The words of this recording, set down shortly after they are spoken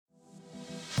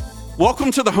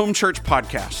Welcome to the Home Church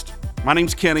Podcast. My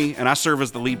name's Kenny, and I serve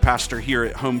as the lead pastor here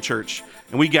at Home Church,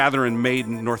 and we gather in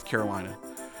Maiden, North Carolina.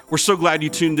 We're so glad you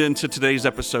tuned in to today's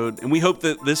episode, and we hope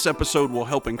that this episode will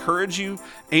help encourage you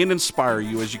and inspire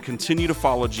you as you continue to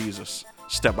follow Jesus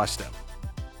step by step.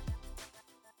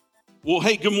 Well,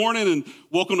 hey, good morning and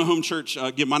welcome to Home Church.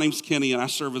 Again, my name's Kenny and I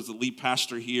serve as the lead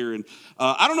pastor here. And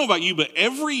I don't know about you, but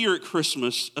every year at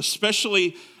Christmas,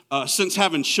 especially since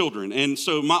having children, and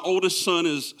so my oldest son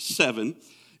is 7,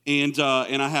 and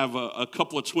I have a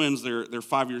couple of twins. They're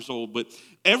 5 years old. But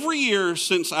every year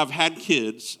since I've had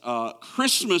kids,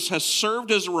 Christmas has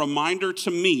served as a reminder to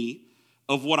me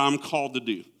of what I'm called to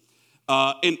do.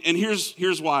 And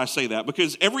here's why I say that,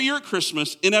 because every year at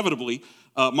Christmas, inevitably,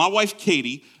 my wife,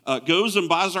 Katie, goes and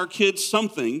buys our kids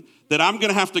something that I'm going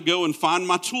to have to go and find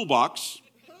my toolbox,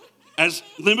 as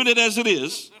limited as it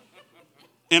is,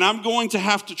 and I'm going to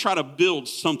have to try to build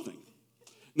something.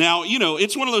 Now, you know,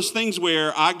 it's one of those things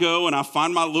where I go and I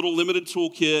find my little limited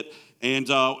toolkit and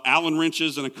Allen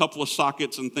wrenches and a couple of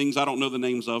sockets and things I don't know the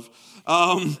names of.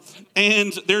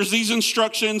 And there's these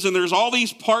instructions and there's all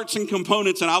these parts and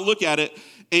components, and I look at it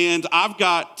and I've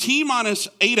got T-minus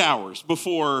 8 hours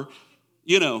before,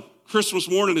 Christmas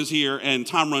morning is here and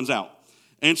time runs out.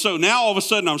 And so now all of a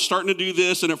sudden I'm starting to do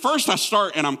this. And at first I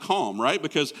start and I'm calm, right?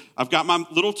 Because I've got my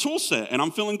little tool set and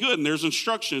I'm feeling good. And there's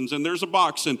instructions and there's a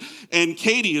box. And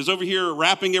Katie is over here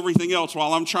wrapping everything else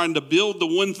while I'm trying to build the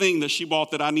one thing that she bought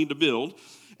that I need to build.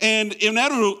 And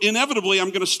inevitably I'm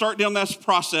going to start down that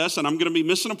process and I'm going to be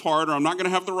missing a part, or I'm not going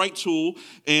to have the right tool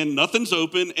and nothing's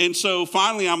open. And so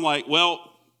finally I'm like,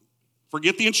 well,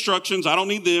 forget the instructions. I don't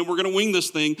need them. We're going to wing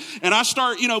this thing. And I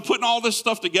start, putting all this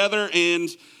stuff together. And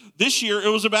this year it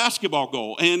was a basketball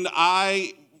goal. And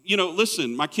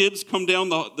listen, my kids come down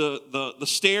the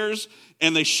stairs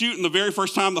and they shoot, and the very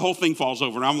first time the whole thing falls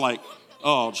over. And I'm like,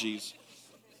 oh, geez.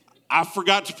 I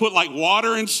forgot to put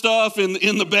water and stuff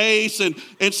in the base.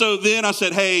 And so then I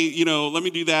said, hey, let me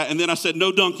do that. And then I said,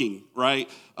 no dunking, right?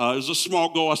 It was a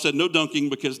small goal. I said, no dunking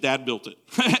because Dad built it.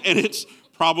 And it's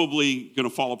probably going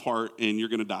to fall apart and you're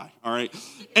going to die, all right?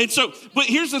 And so, but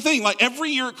here's the thing, every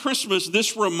year at Christmas,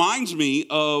 this reminds me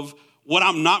of what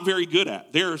I'm not very good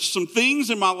at. There are some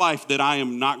things in my life that I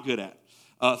am not good at,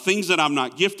 things that I'm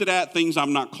not gifted at, things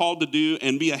I'm not called to do,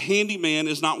 and be a handyman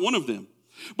is not one of them.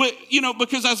 But,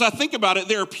 because as I think about it,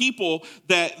 there are people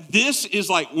that this is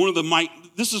one of the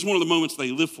moments they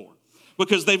live for.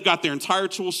 Because they've got their entire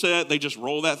tool set, they just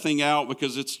roll that thing out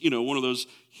because it's, one of those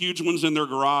huge ones in their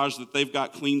garage that they've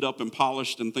got cleaned up and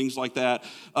polished and things like that.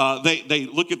 They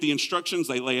look at the instructions,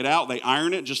 they lay it out, they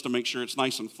iron it just to make sure it's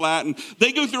nice and flat. And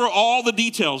they go through all the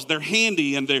details. They're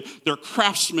handy and they're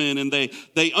craftsmen, and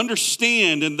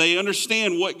they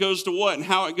understand what goes to what and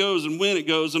how it goes and when it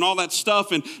goes and all that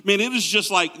stuff. And man, it is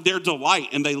just their delight,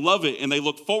 and they love it and they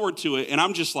look forward to it. And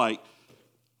I'm just like,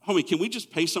 homie, can we just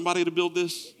pay somebody to build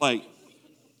this?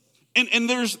 And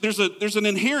there's an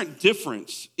inherent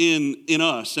difference in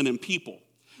us and in people.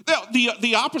 Now,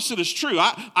 the opposite is true.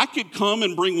 I could come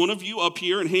and bring one of you up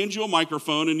here and hand you a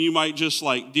microphone, and you might just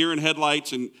deer in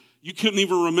headlights, and you couldn't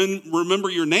even remember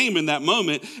your name in that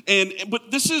moment. But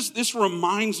this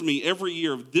reminds me every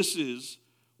year of this is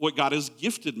what God has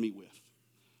gifted me with.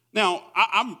 Now,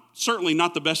 I'm certainly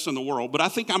not the best in the world, but I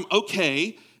think I'm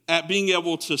okay at being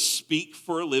able to speak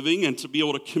for a living and to be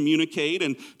able to communicate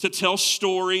and to tell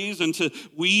stories and to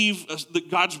weave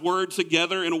God's word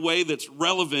together in a way that's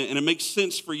relevant and it makes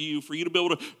sense for you to be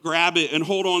able to grab it and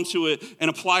hold on to it and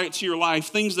apply it to your life.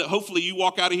 Things that hopefully you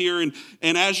walk out of here and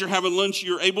as you're having lunch,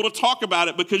 you're able to talk about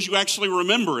it because you actually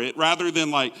remember it, rather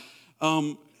than all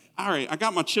right, I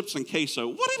got my chips and queso.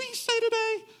 What did he say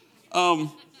today?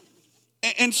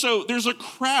 And so there's a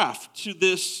craft to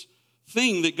this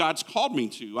thing that God's called me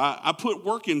to. I put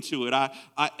work into it.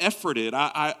 I effort it.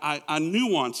 I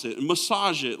nuance it and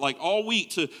massage it all week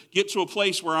to get to a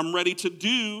place where I'm ready to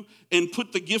do and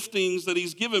put the giftings that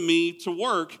he's given me to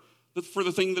work for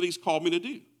the thing that he's called me to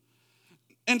do.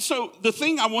 And so the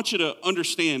thing I want you to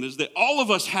understand is that all of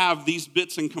us have these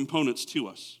bits and components to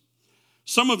us.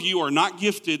 Some of you are not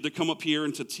gifted to come up here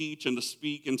and to teach and to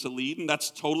speak and to lead, and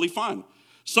that's totally fine.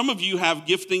 Some of you have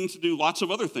gifting to do lots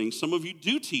of other things. Some of you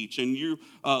do teach and you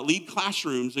lead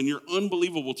classrooms and you're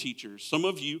unbelievable teachers. Some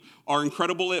of you are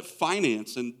incredible at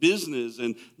finance and business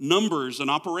and numbers and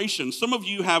operations. Some of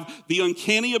you have the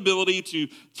uncanny ability to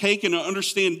take and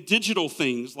understand digital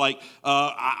things like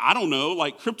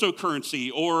cryptocurrency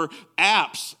or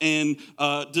apps and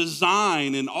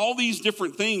design and all these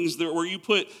different things where you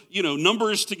put,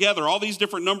 numbers together, all these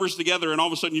different numbers together, and all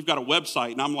of a sudden you've got a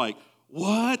website. And I'm like,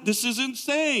 what? This is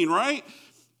insane, right?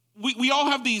 we all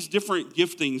have these different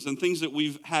giftings and things that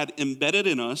we've had embedded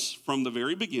in us from the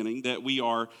very beginning that we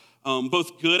are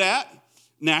both good at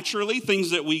naturally,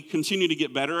 things that we continue to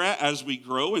get better at as we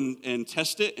grow and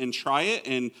test it and try it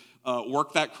and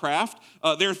work that craft.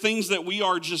 There are things that we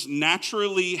are just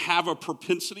naturally have a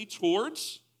propensity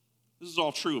towards. This is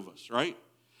all true of us, right?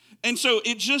 And so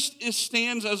it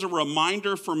stands as a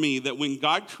reminder for me that when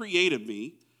God created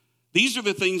me, these are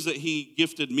the things that he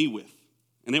gifted me with.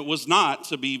 And it was not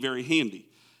to be very handy.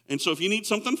 And so if you need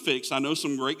something fixed, I know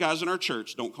some great guys in our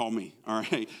church, don't call me, all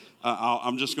right?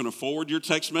 I'm just going to forward your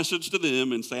text message to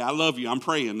them and say, I love you. I'm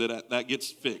praying that gets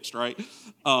fixed, right?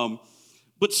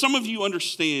 But some of you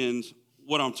understand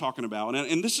what I'm talking about.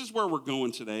 And this is where we're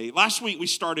going today. Last week we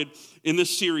started in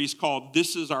this series called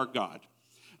This Is Our God.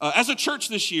 As a church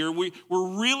this year, we're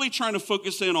really trying to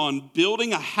focus in on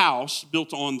building a house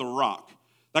built on the rock.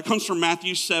 That comes from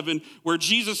Matthew 7, where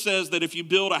Jesus says that if you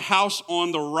build a house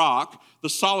on the rock, the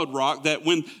solid rock, that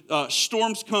when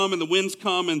storms come and the winds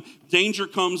come and danger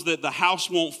comes, that the house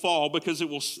won't fall because it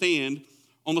will stand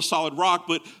on the solid rock.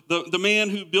 But the man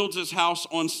who builds his house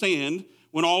on sand,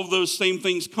 when all of those same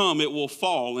things come, it will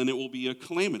fall and it will be a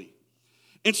calamity.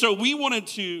 And so we wanted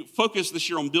to focus this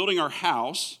year on building our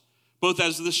house, both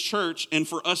as this church and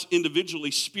for us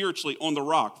individually, spiritually, on the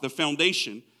rock, the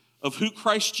foundation of who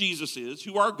Christ Jesus is,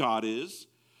 who our God is,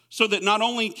 so that not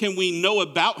only can we know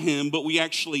about him, but we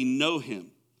actually know him.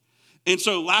 And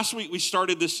so last week we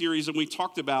started this series and we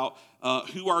talked about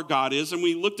who our God is, and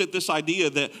we looked at this idea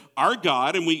that our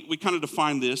God, and we kind of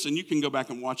defined this, and you can go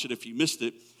back and watch it if you missed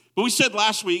it, but we said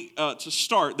last week to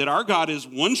start that our God is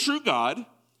one true God.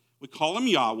 We call him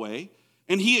Yahweh,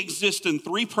 and he exists in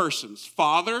three persons,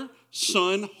 Father,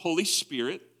 Son, Holy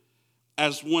Spirit,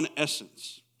 as one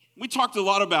essence. We talked a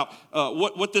lot about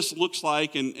what this looks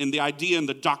like and the idea and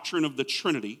the doctrine of the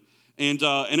Trinity. And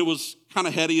it was kind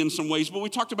of heady in some ways, but we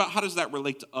talked about how does that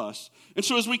relate to us. And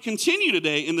so as we continue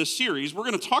today in this series, we're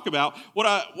going to talk about what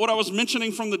I was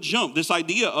mentioning from the jump, this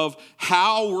idea of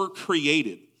how we're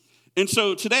created. And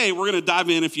so today we're going to dive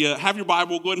in. If you have your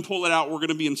Bible, go ahead and pull it out. We're going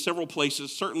to be in several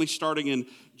places, certainly starting in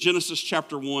Genesis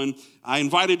chapter 1. I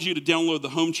invited you to download the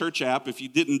Home Church app. If you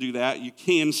didn't do that, you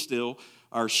can still.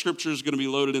 Our scripture is going to be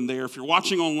loaded in there. If you're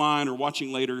watching online or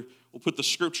watching later, we'll put the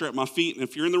scripture at my feet. And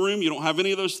if you're in the room, you don't have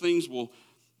any of those things, we'll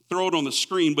throw it on the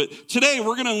screen. But today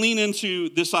we're going to lean into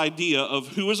this idea of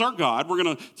who is our God. We're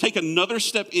going to take another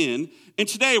step in. And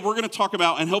today we're going to talk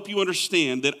about and help you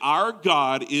understand that our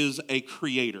God is a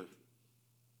creator.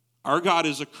 Our God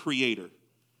is a creator.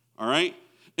 All right?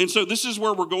 And so this is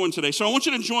where we're going today. So I want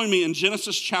you to join me in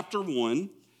Genesis chapter 1.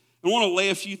 I want to lay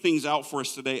a few things out for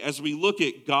us today as we look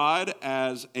at God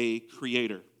as a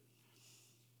creator.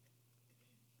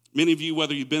 Many of you,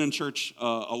 whether you've been in church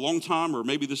a long time or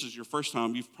maybe this is your first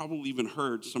time, you've probably even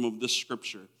heard some of this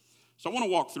scripture. So I want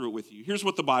to walk through it with you. Here's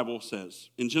what the Bible says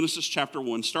in Genesis chapter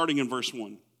 1, starting in verse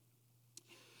 1.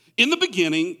 In the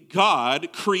beginning,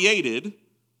 God created,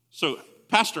 so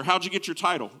Pastor, how'd you get your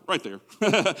title? Right there.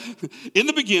 In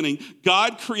the beginning,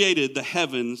 God created the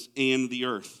heavens and the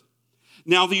earth.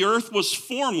 Now the earth was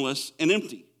formless and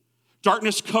empty.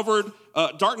 Darkness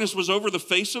was over the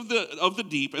face of the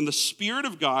deep, and the Spirit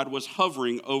of God was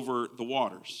hovering over the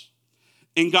waters.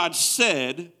 And God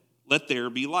said, "Let there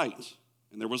be light."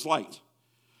 And there was light.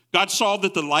 God saw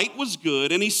that the light was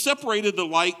good, and he separated the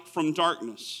light from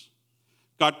darkness.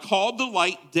 God called the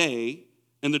light day,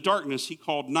 and the darkness he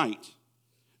called night.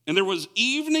 And there was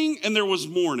evening and there was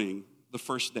morning the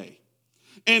first day.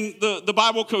 And the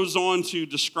Bible goes on to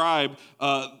describe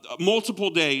multiple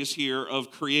days here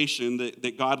of creation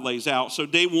that God lays out. So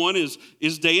day one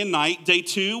is day and night. Day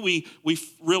two, we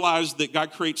realize that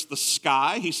God creates the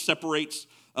sky. He separates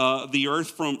the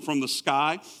earth from the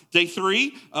sky. Day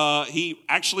three,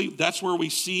 that's where we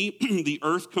see the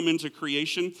earth come into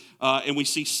creation. And we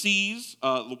see seas,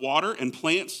 the water, and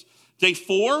plants. Day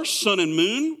four, sun and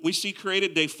moon, we see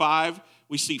created. Day five,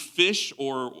 we see fish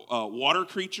or water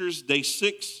creatures. Day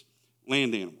six,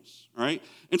 land animals, all right?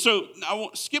 And so I will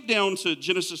skip down to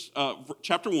Genesis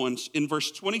chapter 1 in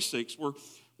verse 26, where I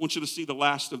want you to see the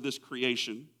last of this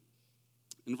creation.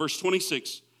 In verse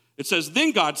 26, it says,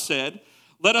 "Then God said,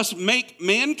 'Let us make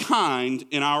mankind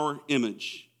in our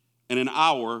image and in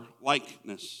our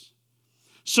likeness,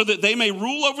 so that they may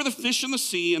rule over the fish in the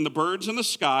sea and the birds in the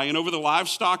sky and over the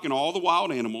livestock and all the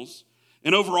wild animals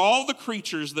and over all the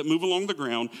creatures that move along the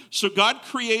ground.' So God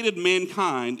created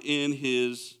mankind in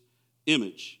his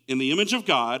image. In the image of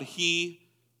God, he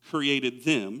created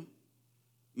them.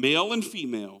 Male and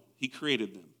female, he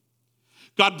created them.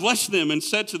 God blessed them and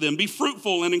said to them, 'Be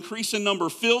fruitful and increase in number,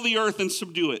 fill the earth and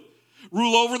subdue it.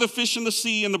 Rule over the fish in the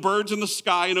sea and the birds in the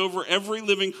sky and over every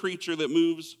living creature that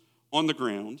moves on the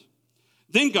ground.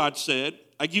 Then God said,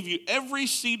 I give you every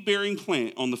seed-bearing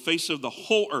plant on the face of the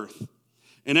whole earth,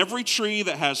 and every tree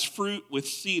that has fruit with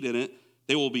seed in it,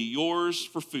 they will be yours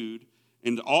for food.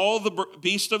 And all the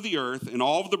beasts of the earth, and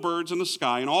all of the birds in the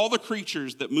sky, and all the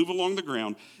creatures that move along the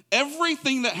ground,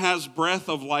 everything that has breath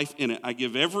of life in it, I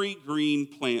give every green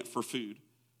plant for food.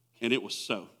 And it was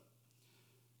so.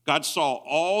 God saw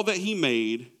all that he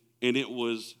made, and it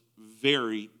was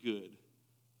very good.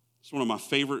 It's one of my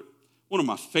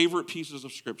favorite pieces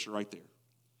of scripture right there.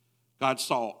 God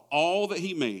saw all that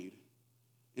he made,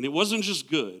 and it wasn't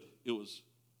just good, it was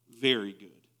very good.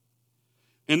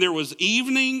 And there was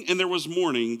evening and there was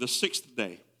morning, the sixth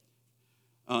day.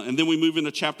 And then we move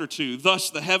into chapter 2. Thus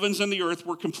the heavens and the earth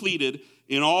were completed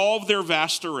in all of their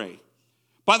vast array.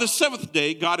 By the seventh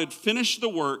day, God had finished the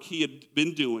work he had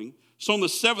been doing. So on the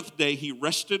seventh day, he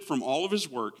rested from all of his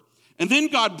work. And then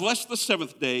God blessed the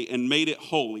seventh day and made it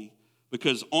holy,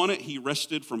 because on it he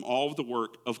rested from all of the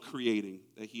work of creating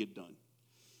that he had done.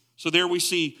 So there we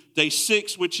see day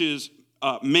 6, which is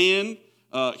man,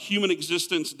 human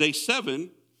existence. Day 7,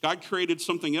 God created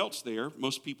something else there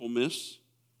most people miss: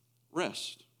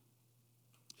 rest.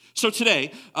 So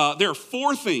today, there are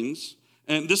 4 things,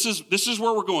 and this is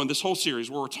where we're going, this whole series,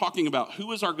 where we're talking about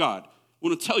who is our God. I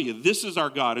want to tell you, this is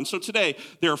our God. And so today,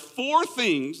 there are 4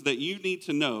 things that you need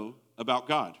to know about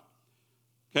God.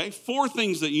 Okay, 4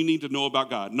 things that you need to know about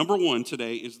God. Number 1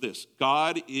 today is this: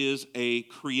 God is a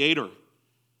creator.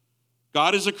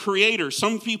 God is a creator.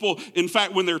 Some people, in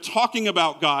fact, when they're talking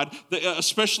about God,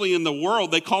 especially in the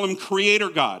world, they call him creator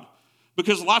God,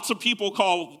 because lots of people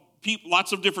call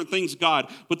lots of different things God,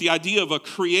 but the idea of a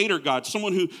creator God,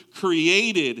 someone who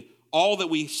created all that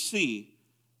we see,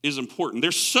 is important.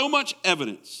 There's so much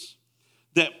evidence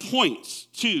that points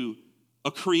to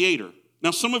a creator.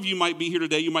 Now, some of you might be here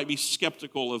today, you might be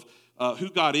skeptical of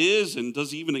who God is and does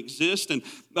he even exist. And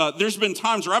there's been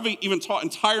times where I've even taught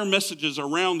entire messages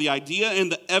around the idea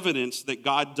and the evidence that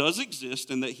God does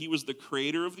exist and that he was the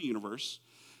creator of the universe.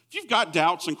 If you've got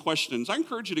doubts and questions, I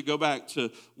encourage you to go back to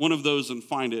one of those and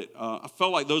find it. I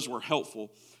felt like those were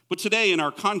helpful. But today in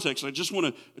our context, I just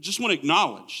want to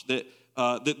acknowledge that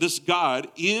that this God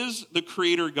is the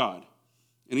creator God,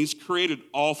 and he's created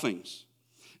all things.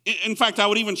 In fact, I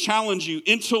would even challenge you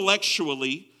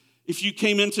intellectually. If you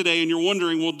came in today and you're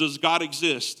wondering, well, does God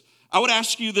exist? I would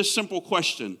ask you this simple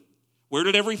question: where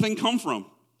did everything come from?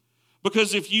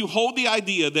 Because if you hold the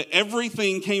idea that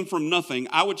everything came from nothing,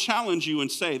 I would challenge you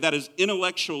and say that is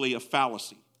intellectually a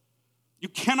fallacy. You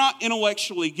cannot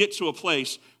intellectually get to a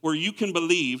place where you can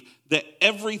believe that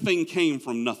everything came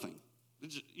from nothing.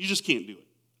 You just can't do it.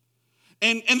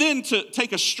 And then to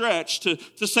take a stretch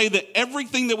to say that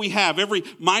everything that we have, every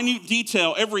minute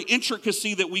detail, every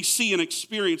intricacy that we see and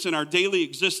experience in our daily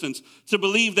existence, to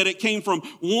believe that it came from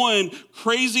one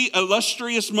crazy,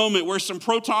 illustrious moment where some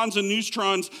protons and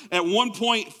neutrons at one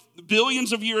point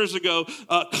billions of years ago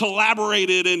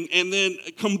collaborated and then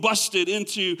combusted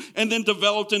into and then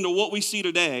developed into what we see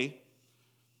today.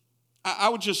 I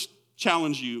would just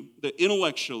challenge you that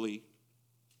intellectually,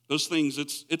 those things,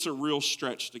 it's a real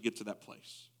stretch to get to that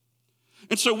place.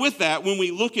 And so with that, when we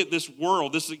look at this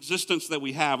world, this existence that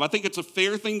we have, I think it's a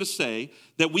fair thing to say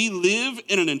that we live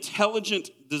in an intelligent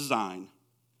design.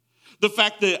 The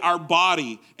fact that our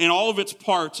body and all of its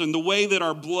parts and the way that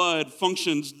our blood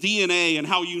functions, DNA and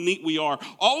how unique we are,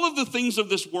 all of the things of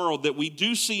this world that we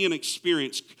do see and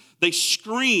experience, they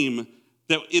scream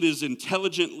that it is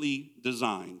intelligently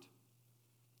designed.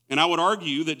 And I would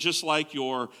argue that just like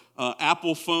your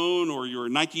Apple phone or your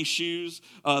Nike shoes,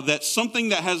 that something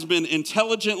that has been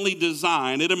intelligently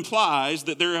designed, it implies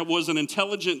that there was an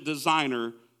intelligent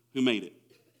designer who made it.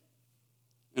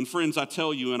 And friends, I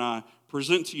tell you and I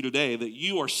present to you today that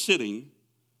you are sitting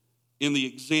in the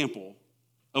example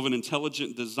of an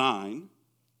intelligent design,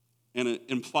 and it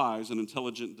implies an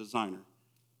intelligent designer.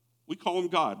 We call him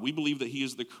God. We believe that he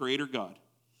is the creator God.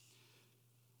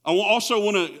 I also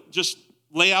want to just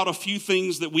lay out a few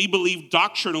things that we believe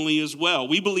doctrinally as well.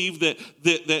 We believe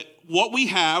that what we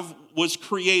have was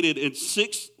created in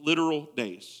 6 literal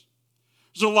days.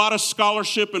 There's a lot of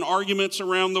scholarship and arguments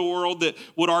around the world that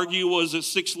would argue, was it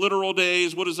 6 literal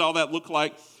days? What does all that look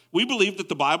like? We believe that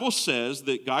the Bible says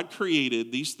that God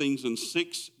created these things in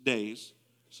 6 days.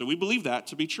 So we believe that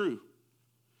to be true.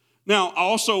 Now, I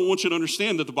also want you to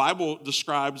understand that the Bible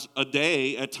describes a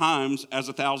day at times as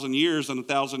 1,000 years and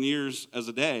 1,000 years as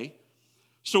a day.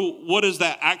 So what does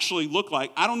that actually look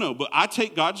like? I don't know, but I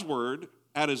take God's word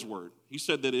at his word. He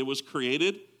said that it was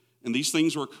created, and these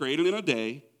things were created in a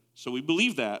day, so we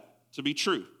believe that to be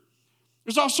true.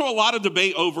 There's also a lot of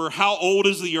debate over how old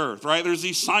is the earth, right? There's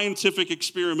these scientific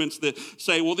experiments that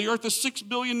say, well, the earth is 6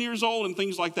 billion years old and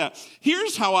things like that.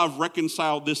 Here's how I've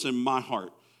reconciled this in my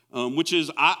heart, which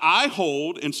is I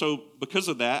hold, and so because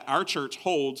of that, our church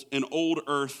holds an old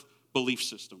earth belief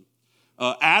system.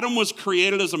 Adam was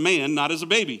created as a man, not as a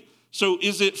baby. So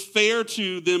is it fair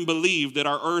to then believe that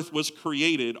our earth was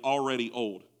created already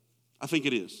old? I think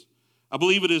it is. I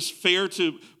believe it is fair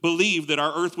to believe that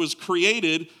our earth was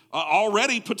created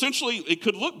already, potentially, it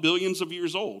could look billions of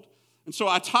years old. And so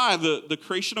I tie the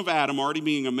creation of Adam already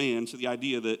being a man to the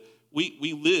idea that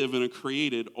we live in a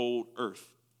created old earth.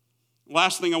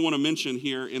 Last thing I want to mention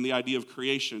here in the idea of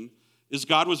creation is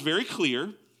God was very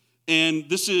clear, and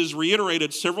this is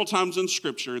reiterated several times in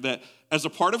Scripture, that as a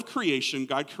part of creation,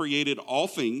 God created all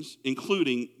things,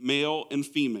 including male and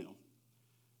female.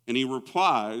 And he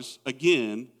replies,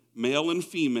 again, male and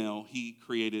female, he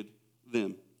created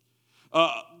them.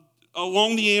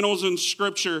 Along the annals in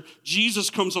Scripture, Jesus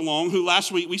comes along, who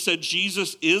last week we said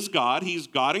Jesus is God. He's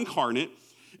God incarnate.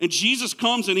 And Jesus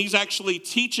comes and he's actually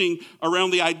teaching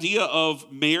around the idea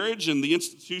of marriage and the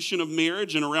institution of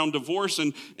marriage and around divorce.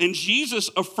 And Jesus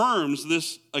affirms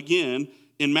this again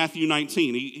in Matthew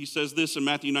 19. He says this in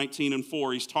Matthew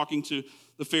 19:4. He's talking to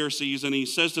the Pharisees and he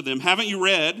says to them, haven't you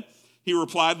read, he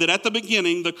replied, that at the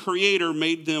beginning the Creator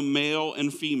made them male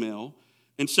and female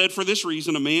and said for this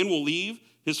reason a man will leave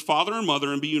his father and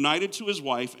mother and be united to his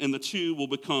wife and the two will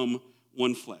become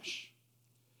one flesh.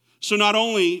 So not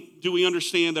only do we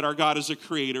understand that our God is a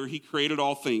creator, he created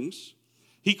all things.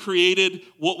 He created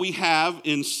what we have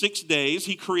in 6 days.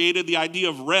 He created the idea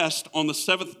of rest on the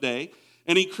seventh day.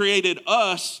 And he created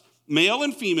us, male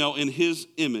and female, in his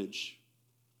image.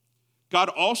 God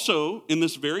also, in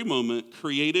this very moment,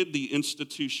 created the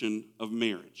institution of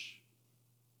marriage.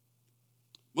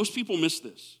 Most people miss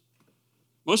this.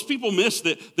 Most people miss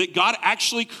that God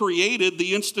actually created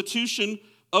the institution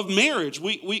of marriage.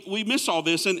 We miss all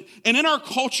this. And in our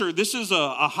culture, this is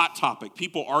a hot topic.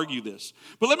 People argue this.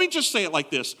 But let me just say it like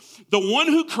this. The one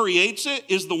who creates it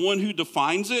is the one who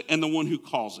defines it and the one who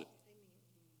calls it.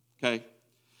 Okay?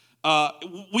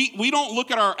 We don't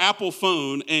look at our Apple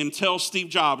phone and tell Steve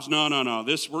Jobs, no,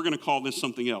 we're going to call this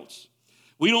something else.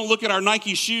 We don't look at our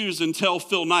Nike shoes and tell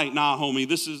Phil Knight, nah, homie,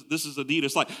 this is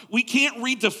Adidas. Like, we can't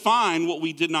redefine what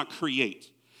we did not create.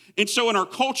 And so in our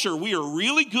culture, we are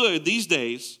really good these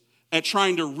days at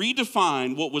trying to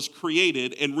redefine what was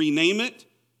created and rename it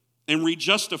and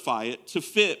re-justify it to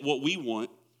fit what we want.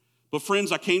 But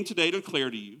friends, I came today to declare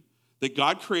to you that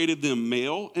God created them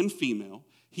male and female.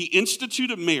 He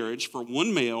instituted marriage for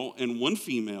one male and one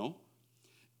female.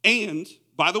 And,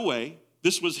 by the way,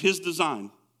 this was his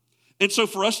design. And so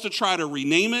for us to try to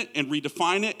rename it and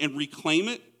redefine it and reclaim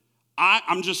it,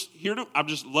 I'm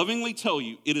just lovingly tell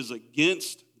you, it is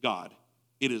against God.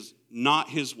 It is not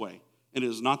his way. It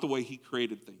is not the way he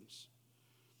created things.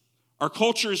 Our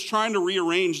culture is trying to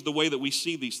rearrange the way that we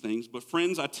see these things. But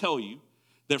friends, I tell you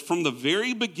that from the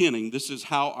very beginning, this is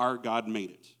how our God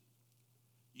made it.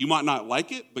 You might not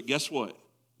like it, but guess what?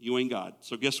 You ain't God.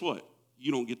 So guess what?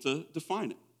 You don't get to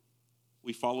define it.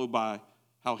 We follow by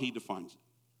how he defines it.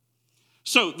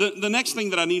 So the next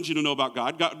thing that I need you to know about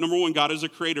God, number one, God is a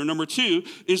creator. Number two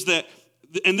is that,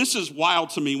 and this is wild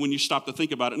to me when you stop to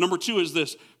think about it. Number two is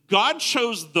this: God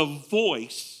chose the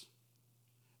voice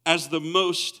as the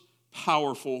most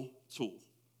powerful tool.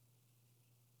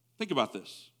 Think about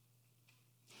this.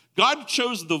 God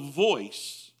chose the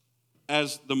voice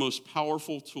as the most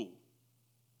powerful tool.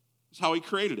 That's how he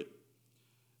created it.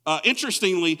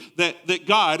 Interestingly, that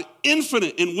God,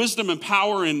 infinite in wisdom and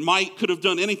power and might, could have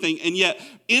done anything, and yet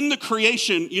in the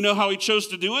creation, you know how he chose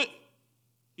to do it?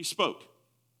 He spoke.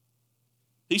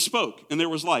 He spoke, and there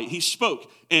was light. He spoke,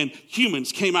 and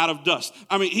humans came out of dust.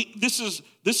 I mean, this is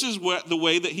the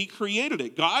way that he created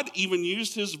it. God even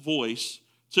used his voice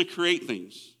to create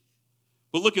things.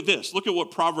 But look at this. Look at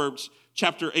what Proverbs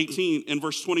chapter 18 and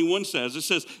verse 21 says. It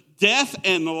says, death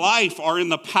and life are in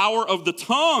the power of the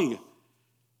tongue,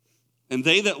 and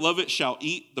they that love it shall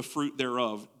eat the fruit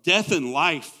thereof. Death and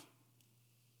life.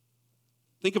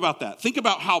 Think about that. Think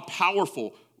about how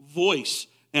powerful voice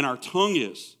and our tongue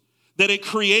is. That it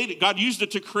created, God used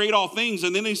it to create all things,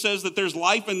 and then he says that there's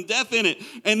life and death in it.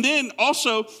 And then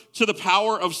also to the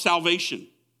power of salvation.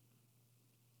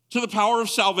 To the power of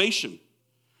salvation.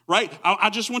 Right? I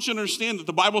just want you to understand that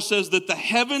the Bible says that the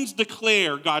heavens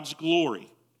declare God's glory.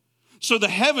 So the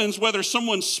heavens, whether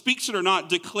someone speaks it or not,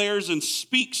 declares and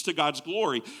speaks to God's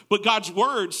glory. But God's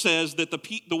word says that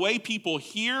the way people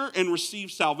hear and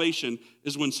receive salvation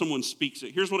is when someone speaks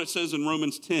it. Here's what it says in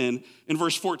Romans 10 in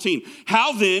verse 14.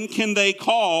 How then can they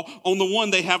call on the one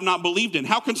they have not believed in?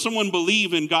 How can someone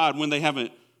believe in God when they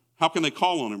haven't? How can they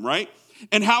call on him, right?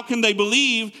 And how can they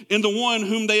believe in the one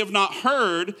whom they have not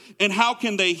heard? And how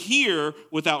can they hear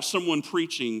without someone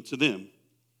preaching to them?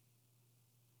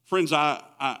 Friends,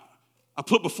 I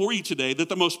put before you today that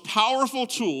the most powerful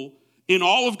tool in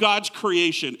all of God's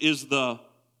creation is the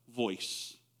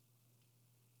voice.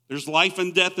 There's life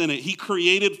and death in it. He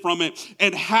created from it.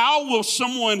 And how will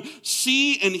someone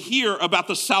see and hear about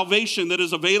the salvation that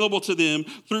is available to them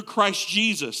through Christ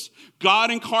Jesus,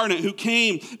 God incarnate, who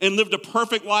came and lived a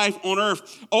perfect life on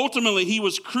earth? Ultimately, he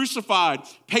was crucified,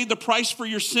 paid the price for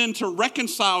your sin to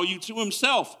reconcile you to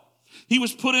himself. He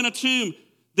was put in a tomb.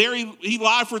 There he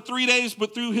lied for 3 days,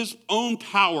 but through his own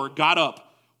power got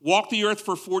up, walked the earth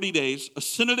for 40 days,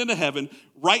 ascended into heaven.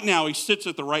 Right now he sits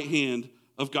at the right hand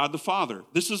of God the Father.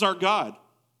 This is our God.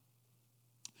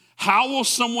 How will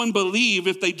someone believe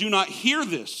if they do not hear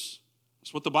this?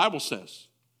 That's what the Bible says.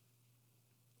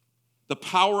 The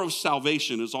power of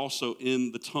salvation is also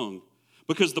in the tongue,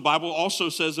 because the Bible also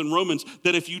says in Romans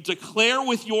that if you declare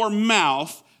with your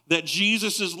mouth that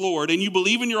Jesus is Lord, and you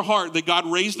believe in your heart that God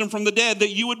raised him from the dead, that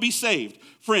you would be saved.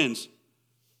 Friends,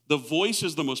 the voice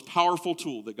is the most powerful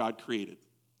tool that God created.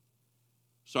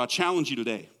 So I challenge you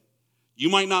today. You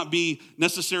might not be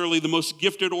necessarily the most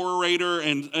gifted orator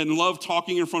and love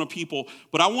talking in front of people,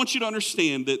 but I want you to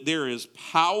understand that there is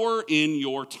power in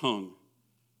your tongue.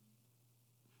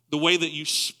 The way that you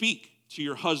speak to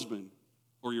your husband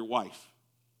or your wife.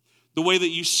 The way that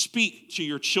you speak to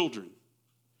your children.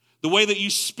 The way that you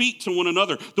speak to one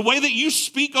another, the way that you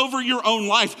speak over your own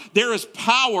life. There is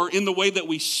power in the way that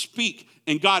we speak.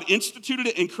 And God instituted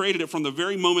it and created it from the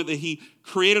very moment that he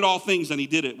created all things, and he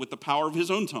did it with the power of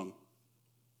his own tongue.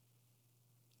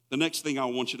 The next thing I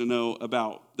want you to know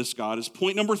about this God is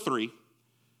point number three.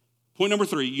 Point number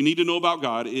three you need to know about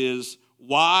God is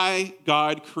why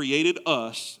God created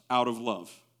us out of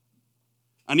love.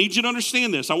 I need you to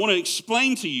understand this. I want to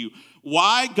explain to you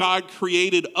why God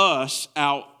created us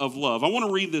out of love. I want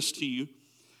to read this to you.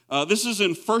 This is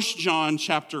in 1 John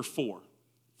chapter 4.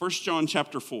 1 John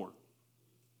chapter 4.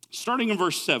 Starting in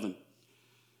verse 7.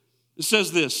 It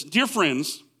says this, "Dear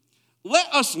friends,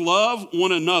 let us love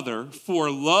one another,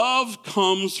 for love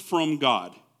comes from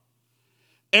God.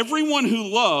 Everyone who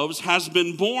loves has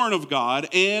been born of God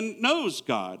and knows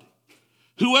God.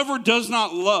 Whoever does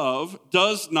not love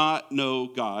does not know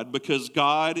God, because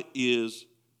God is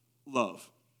love."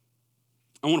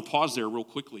 I want to pause there real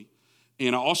quickly.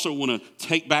 And I also want to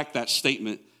take back that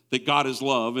statement that God is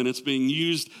love, and it's being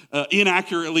used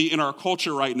inaccurately in our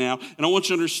culture right now. And I want you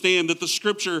to understand that the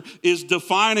scripture is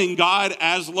defining God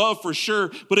as love for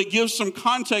sure, but it gives some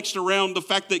context around the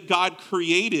fact that God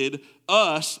created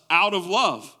us out of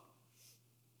love.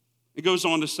 It goes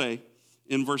on to say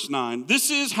in verse 9, "This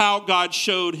is how God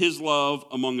showed his love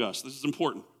among us." This is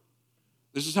important.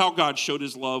 This is how God showed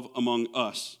his love among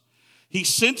us. He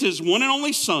sent his one and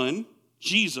only Son,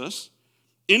 Jesus,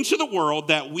 into the world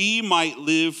that we might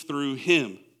live through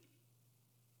him.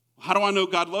 How do I know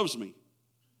God loves me?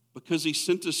 Because he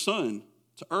sent his Son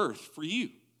to earth for you.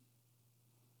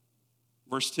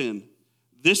 Verse 10,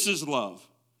 "This is love.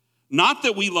 Not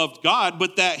that we loved God,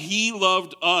 but that he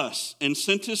loved us and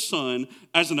sent his Son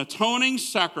as an atoning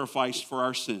sacrifice for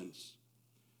our sins."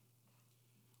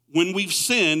 When we've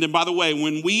sinned, and by the way,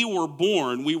 when we were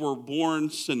born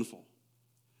sinful.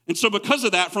 And so because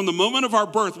of that, from the moment of our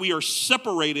birth, we are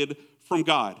separated from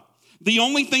God. The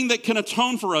only thing that can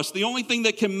atone for us, the only thing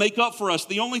that can make up for us,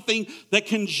 the only thing that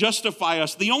can justify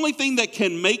us, the only thing that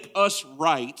can make us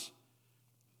right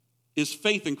is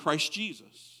faith in Christ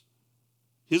Jesus,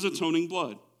 his atoning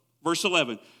blood. Verse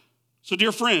 11, "So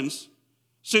dear friends,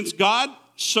 since God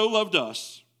so loved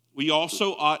us, we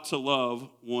also ought to love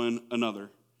one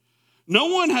another. No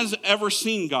one has ever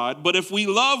seen God, but if we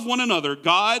love one another,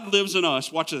 God lives in us."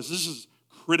 Watch this. This is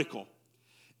critical.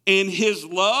 "And his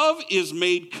love is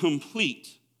made complete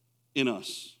in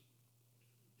us."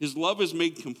 His love is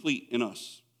made complete in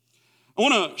us. I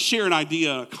want to share an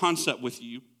idea, a concept with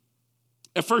you.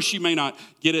 At first, you may not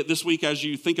get it this week as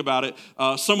you think about it.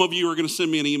 Some of you are going to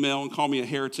send me an email and call me a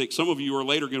heretic. Some of you are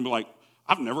later going to be like,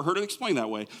 "I've never heard it explained that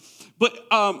way." But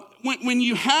when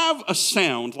you have a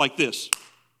sound like this,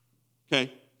 okay,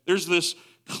 there's this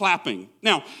clapping.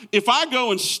 Now, if I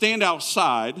go and stand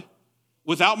outside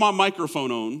without my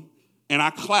microphone on and I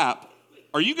clap,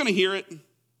 are you going to hear it?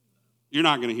 You're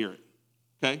not going to hear it,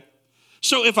 okay?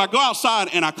 So if I go outside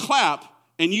and I clap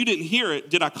and you didn't hear it,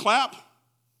 did I clap?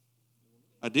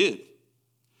 I did.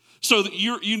 So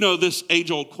you know this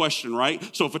age-old question,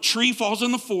 right? So if a tree falls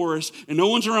in the forest and no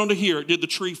one's around to hear it, did the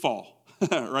tree fall?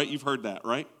 Right? You've heard that,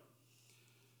 right?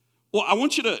 Well, I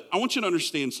want you to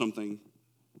understand something.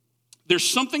 There's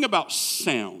something about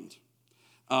sound.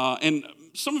 And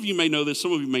some of you may know this,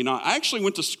 some of you may not. I actually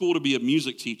went to school to be a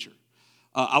music teacher.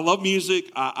 I love music.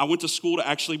 I went to school to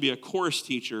actually be a chorus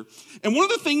teacher. And one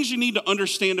of the things you need to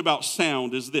understand about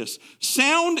sound is this.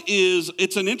 Sound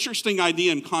it's an interesting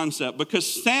idea and concept because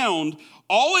sound,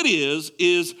 all it is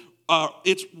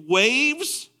it's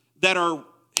waves that are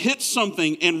hit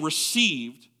something and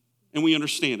received, and we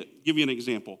understand it. I'll give you an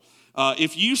example.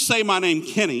 If you say my name,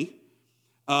 Kenny,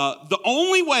 the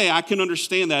only way I can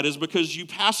understand that is because you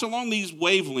pass along these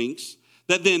wavelengths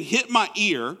that then hit my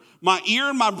ear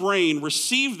and my brain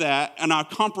receive that, and I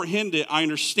comprehend it, I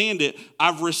understand it.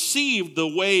 I've received the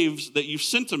waves that you've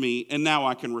sent to me, and now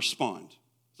I can respond.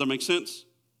 Does that make sense?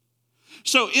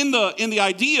 So in the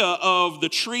idea of the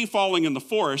tree falling in the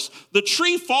forest, the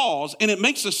tree falls, and it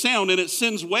makes a sound, and it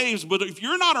sends waves, but if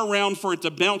you're not around for it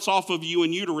to bounce off of you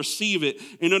and you to receive it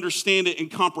and understand it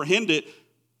and comprehend it,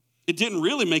 it didn't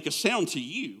really make a sound to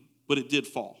you, but it did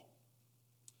fall.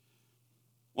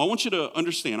 Well, I want you to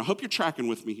understand, I hope you're tracking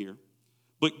with me here,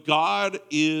 but God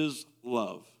is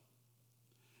love.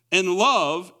 And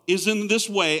love is in this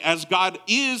way, as God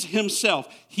is himself,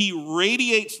 he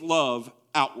radiates love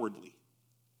outwardly.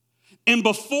 And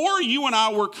before you and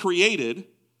I were created,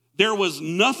 there was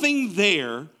nothing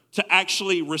there to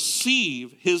actually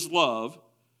receive his love,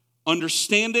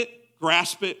 understand it,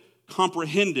 grasp it,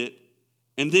 comprehend it,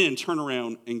 and then turn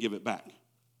around and give it back.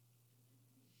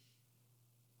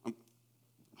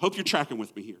 Hope you're tracking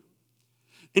with me here.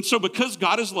 And so because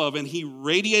God is love and he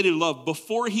radiated love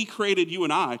before he created you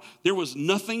and I, there was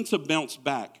nothing to bounce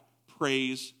back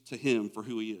praise to him for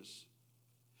who he is.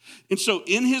 And so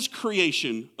in his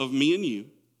creation of me and you,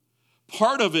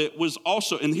 part of it was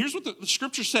also, and here's what the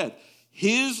scripture said,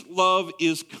 his love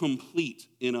is complete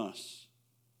in us.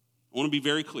 I want to be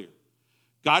very clear.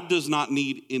 God does not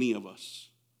need any of us.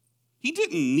 He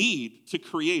didn't need to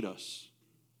create us.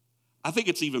 I think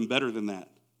it's even better than that.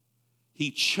 He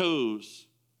chose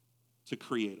to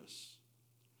create us.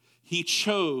 He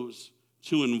chose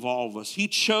to involve us. He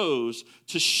chose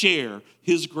to share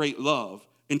his great love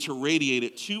and to radiate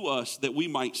it to us that we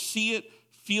might see it,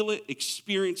 feel it,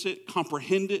 experience it,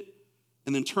 comprehend it,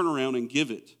 and then turn around and give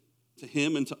it to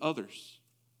him and to others.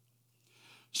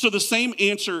 So the same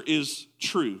answer is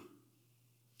true.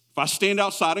 If I stand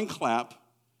outside and clap,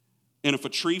 and if a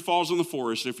tree falls in the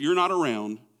forest, if you're not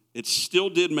around, it still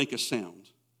did make a sound.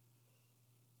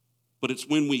 But it's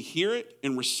when we hear it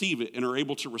and receive it and are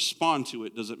able to respond to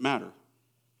it, does it matter?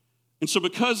 And so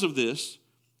because of this,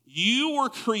 you were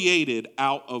created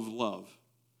out of love.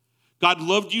 God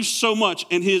loved you so much,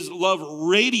 and his love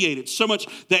radiated so much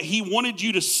that he wanted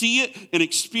you to see it and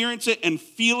experience it and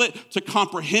feel it, to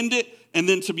comprehend it, and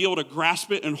then to be able to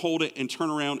grasp it and hold it and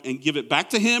turn around and give it back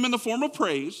to him in the form of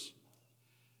praise.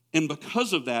 And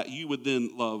because of that, you would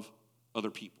then love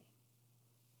other people.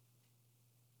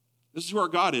 This is who our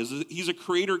God is. He's a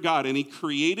creator God, and he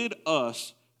created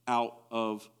us out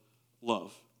of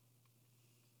love.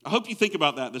 I hope you think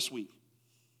about that this week.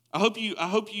 I hope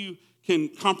you can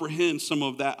comprehend some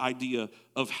of that idea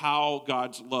of how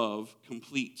God's love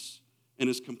completes and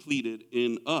is completed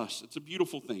in us. It's a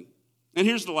beautiful thing. And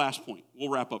here's the last point. We'll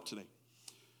wrap up today.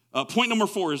 Point number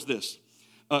 4 is this.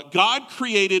 God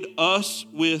created us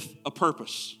with a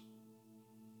purpose.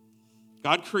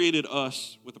 God created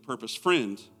us with a purpose.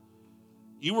 Friend,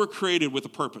 you were created with a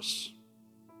purpose.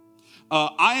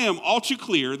 I am all too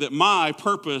clear that my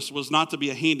purpose was not to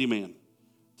be a handyman,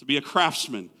 to be a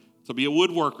craftsman, to be a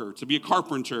woodworker, to be a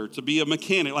carpenter, to be a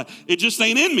mechanic. Like, it just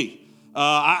ain't in me.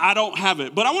 I don't have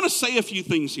it. But I want to say a few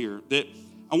things here that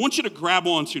I want you to grab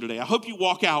onto today. I hope you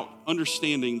walk out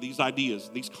understanding these ideas,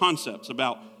 these concepts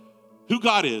about who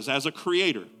God is as a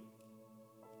creator.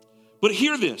 But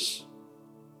hear this.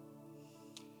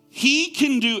 He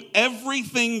can do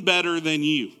everything better than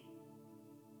you.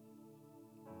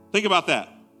 Think about that.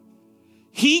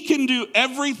 He can do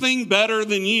everything better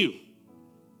than you.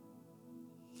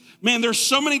 Man, there's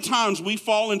so many times we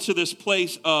fall into this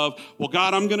place of, well,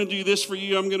 God, I'm going to do this for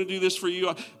you. I'm going to do this for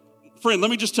you. Friend,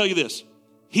 let me just tell you this.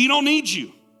 He don't need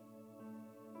you.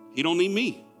 He don't need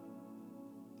me.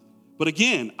 But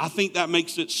again, I think that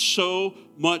makes it so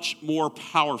much more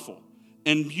powerful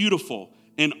and beautiful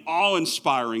and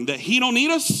awe-inspiring that he don't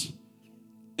need us,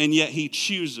 and yet he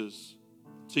chooses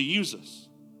to use us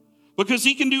because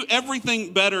he can do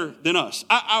everything better than us.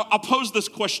 I'll pose this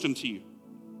question to you.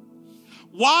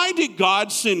 Why did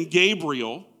God send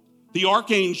Gabriel, the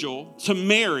archangel, to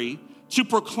Mary to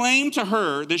proclaim to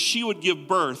her that she would give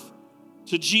birth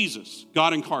to Jesus,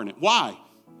 God incarnate? Why? Have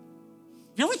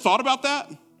you ever thought about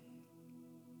that?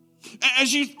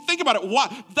 As you think about it,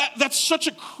 why? That's such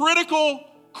a critical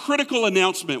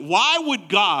announcement. Why would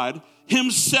God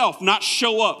himself not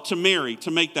show up to Mary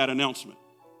to make that announcement?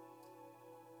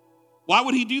 Why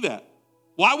would he do that?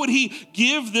 Why would he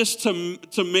give this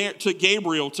to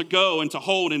Gabriel to go and to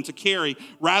hold and to carry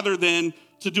rather than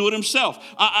to do it himself?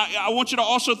 I want you to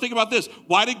also think about this.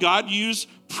 Why did God use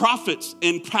prophets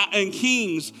and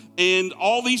kings and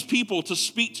all these people to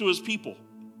speak to his people?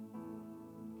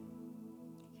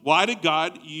 Why did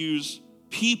God use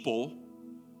people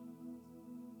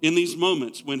in these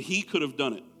moments when he could have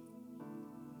done it?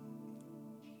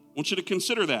 I want you to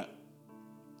consider that.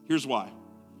 Here's why.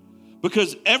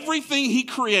 Because everything he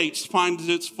creates finds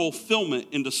its fulfillment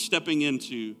into stepping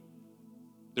into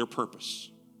their purpose,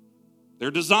 their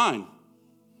design.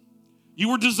 You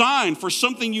were designed for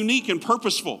something unique and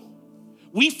purposeful.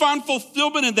 We find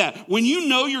fulfillment in that. When you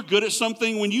know you're good at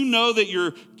something, when you know that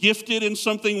you're gifted in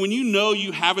something, when you know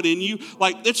you have it in you,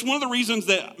 like it's one of the reasons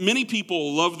that many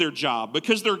people love their job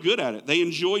because they're good at it. They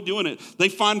enjoy doing it. They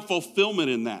find fulfillment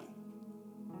in that.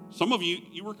 Some of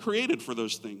you were created for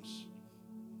those things.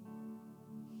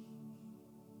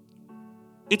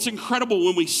 It's incredible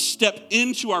when we step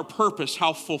into our purpose,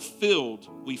 how fulfilled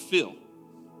we feel.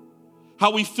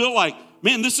 How we feel like,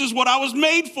 man, this is what I was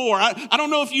made for. I don't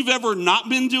know if you've ever not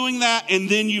been doing that and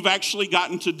then you've actually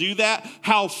gotten to do that,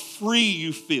 how free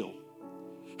you feel.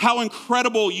 How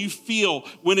incredible you feel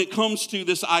when it comes to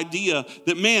this idea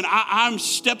that, man, I'm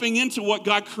stepping into what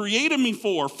God created me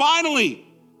for. Finally,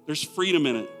 there's freedom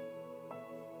in it.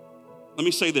 Let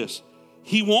me say this.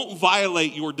 He won't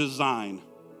violate your design.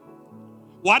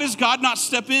 Why does God not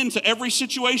step into every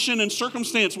situation and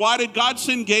circumstance? Why did God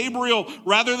send Gabriel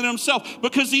rather than himself?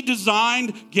 Because he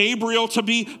designed Gabriel to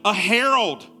be a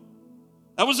herald.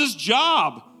 That was his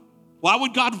job. Why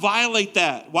would God violate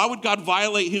that? Why would God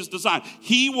violate his design?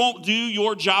 He won't do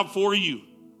your job for you.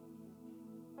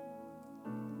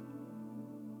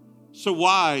 So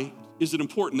why is it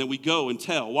important that we go and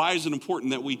tell? Why is it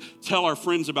important that we tell our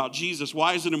friends about Jesus?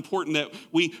 Why is it important that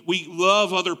we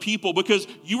love other people? Because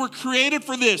you were created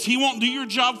for this. He won't do your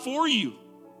job for you.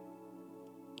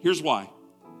 Here's why.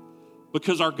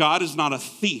 Because our God is not a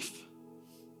thief.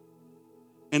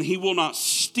 And he will not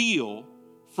steal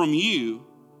from you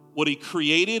what he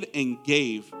created and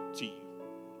gave to you.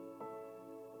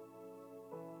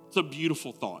 It's a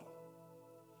beautiful thought.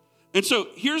 And so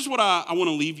here's what I want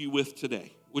to leave you with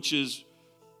today, which is,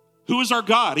 who is our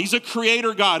God? He's a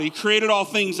creator God. He created all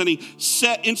things and he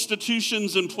set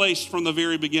institutions in place from the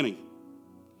very beginning.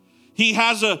 He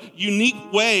has a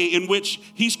unique way in which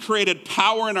he's created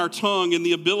power in our tongue and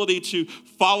the ability to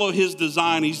follow his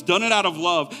design. He's done it out of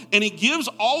love. And he gives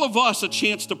all of us a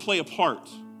chance to play a part,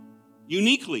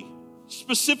 uniquely,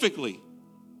 specifically,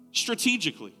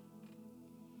 strategically.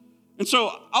 And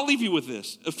so I'll leave you with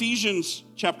this. Ephesians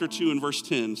chapter 2 and verse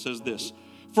 10 says this.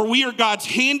 For we are God's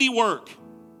handiwork.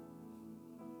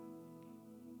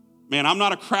 Man, I'm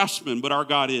not a craftsman, but our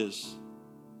God is.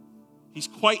 He's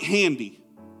quite handy.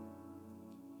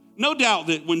 No doubt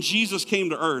that when Jesus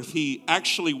came to earth, he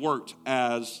actually worked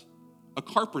as a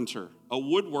carpenter, a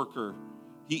woodworker.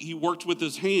 He worked with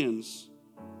his hands.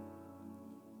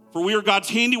 For we are God's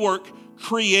handiwork,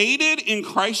 created in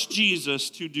Christ Jesus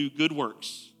to do good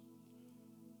works,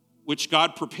 which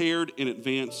God prepared in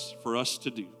advance for us to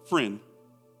do. Friend,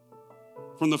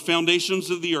 from the foundations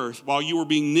of the earth, while you were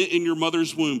being knit in your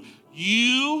mother's womb,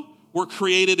 you were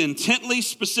created intently,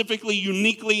 specifically,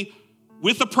 uniquely,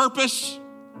 with a purpose,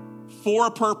 for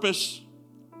a purpose,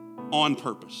 on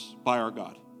purpose by our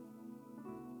God.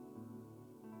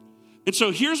 And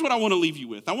so here's what I want to leave you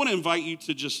with. I want to invite you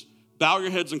to just bow your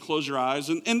heads and close your eyes.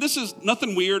 And this is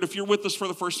nothing weird. If you're with us for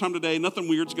the first time today, nothing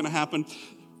weird's going to happen.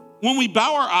 When we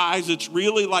bow our eyes, it's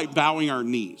really like bowing our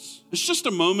knees. It's just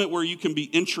a moment where you can be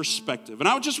introspective. And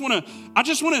I just want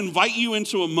to invite you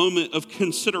into a moment of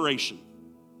consideration.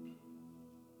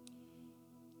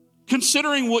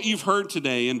 Considering what you've heard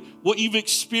today and what you've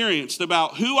experienced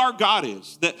about who our God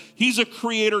is, that he's a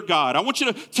creator God. I want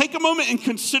you to take a moment and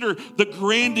consider the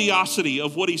grandiosity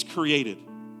of what he's created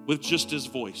with just his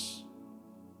voice.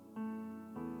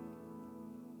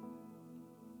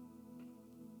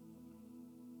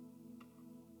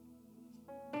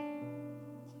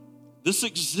 This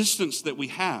existence that we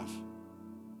have,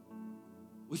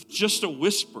 with just a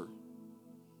whisper,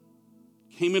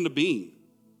 came into being.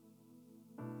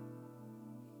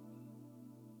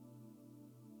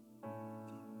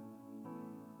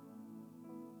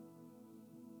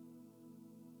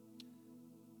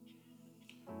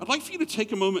 like for you to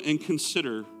take a moment and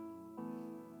consider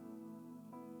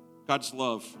God's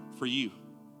love for you.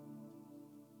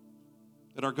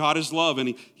 That our God is love,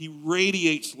 and he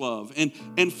radiates love.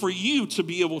 And for you to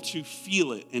be able to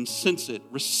feel it and sense it,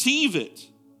 receive it.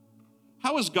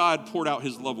 How has God poured out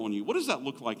his love on you? What does that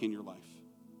look like in your life?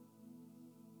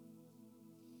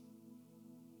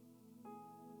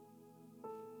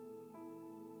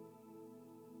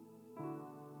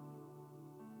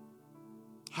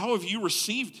 How have you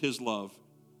received his love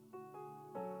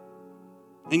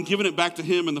and given it back to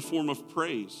him in the form of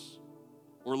praise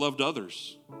or loved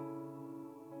others?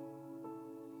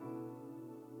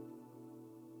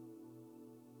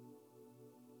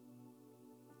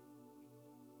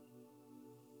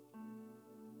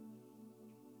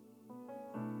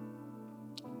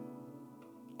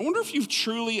 I wonder if you've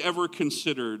truly ever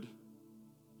considered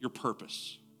your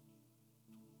purpose.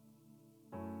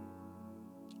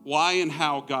 Why and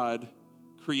how God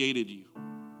created you.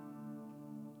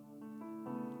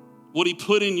 What he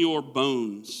put in your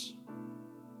bones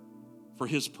for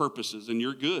his purposes and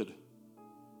your good.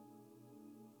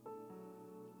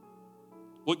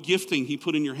 What gifting he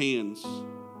put in your hands.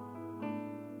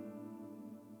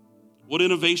 What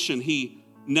innovation he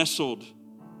nestled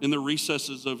in the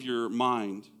recesses of your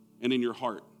mind and in your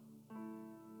heart.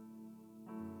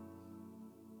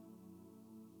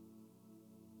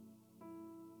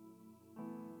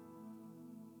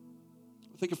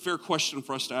 I think a fair question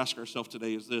for us to ask ourselves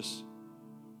today is this: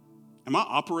 am I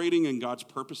operating in God's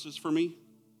purposes for me?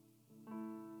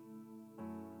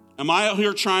 Am I out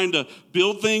here trying to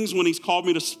build things when he's called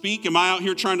me to speak? Am I out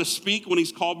here trying to speak when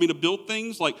he's called me to build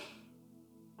things?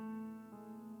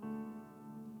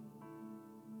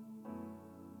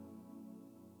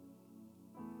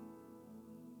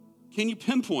 Can you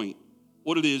pinpoint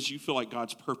what it is you feel like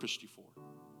God's purposed you for?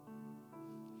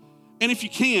 And if you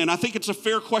can, I think it's a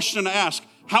fair question to ask.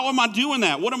 How am I doing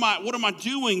that? What am I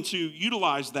doing to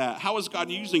utilize that? How is God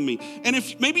using me? And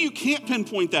if maybe you can't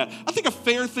pinpoint that, I think a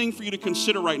fair thing for you to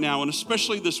consider right now, and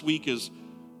especially this week, is,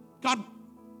 God,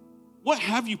 what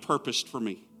have you purposed for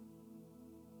me?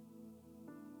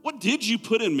 What did you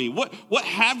put in me? What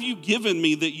have you given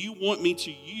me that you want me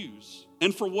to use?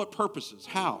 And for what purposes?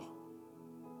 How?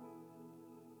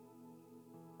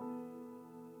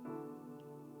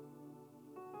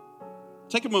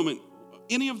 Take a moment.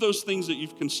 Any of those things that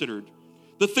you've considered,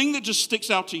 the thing that just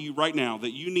sticks out to you right now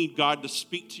that you need God to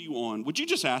speak to you on, would you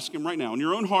just ask him right now in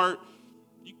your own heart,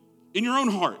 in your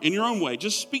own way?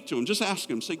 Just speak to him. Just ask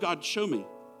him. Say, God, show me.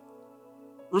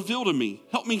 Reveal to me.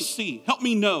 Help me see. Help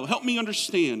me know. Help me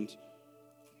understand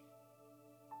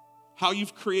how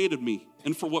you've created me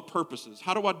and for what purposes.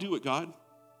 How do I do it, God?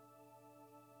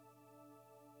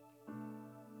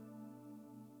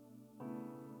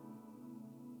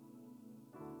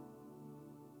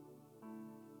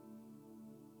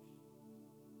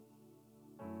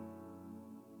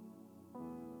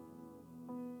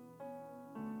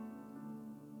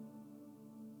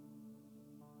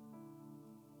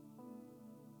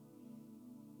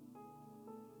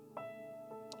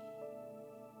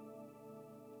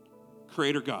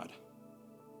 Creator God,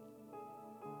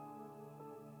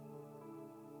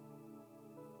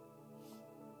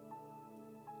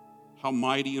 how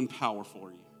mighty and powerful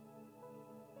are you?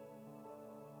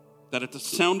 That at the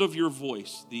sound of your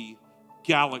voice, the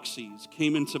galaxies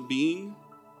came into being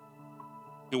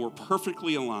and were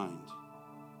perfectly aligned.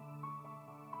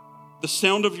 The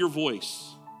sound of your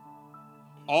voice,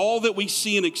 all that we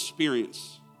see and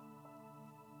experience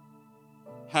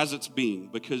has its being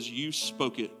because you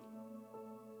spoke it.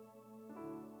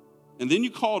 And then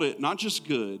you called it not just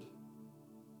good,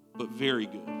 but very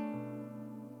good.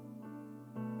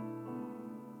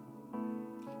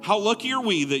 How lucky are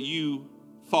we that you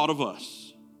thought of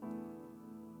us,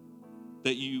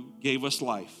 that you gave us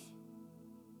life,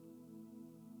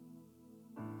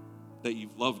 that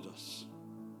you've loved us,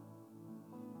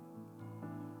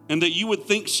 and that you would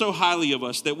think so highly of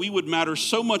us, that we would matter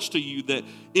so much to you, that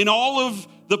in all of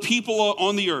the people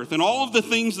on the earth and all of the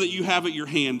things that you have at your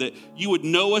hand, that you would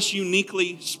know us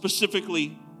uniquely,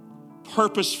 specifically,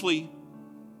 purposefully,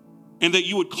 and that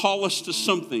you would call us to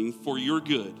something for your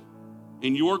good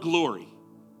and your glory.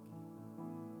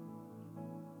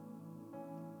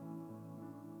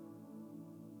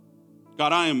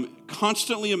 God, I am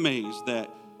constantly amazed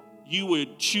that you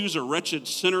would choose a wretched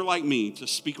sinner like me to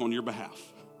speak on your behalf.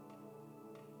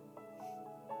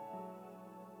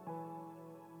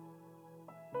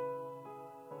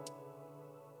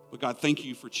 But God, thank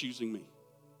you for choosing me.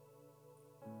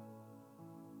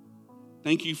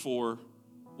 Thank you for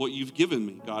what you've given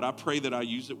me. God, I pray that I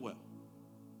use it well.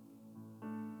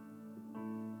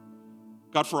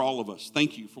 God, for all of us,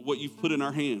 thank you for what you've put in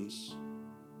our hands.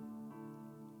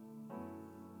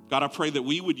 God, I pray that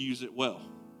we would use it well.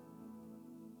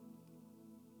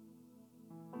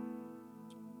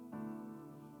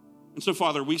 And so,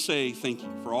 Father, we say thank you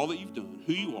for all that you've done,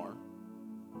 who you are,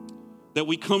 that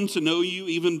we come to know you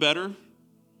even better,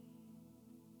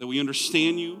 that we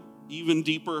understand you even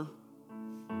deeper,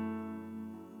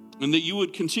 and that you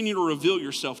would continue to reveal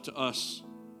yourself to us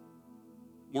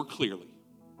more clearly.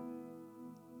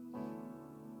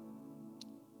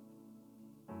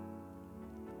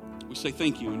 We say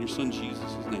thank you in your son Jesus'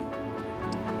 name.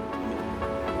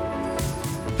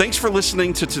 Thanks for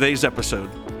listening to today's episode.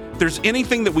 If there's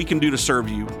anything that we can do to serve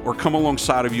you or come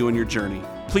alongside of you in your journey,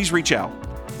 please reach out.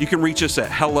 You can reach us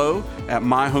at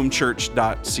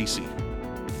hello@myhomechurch.cc.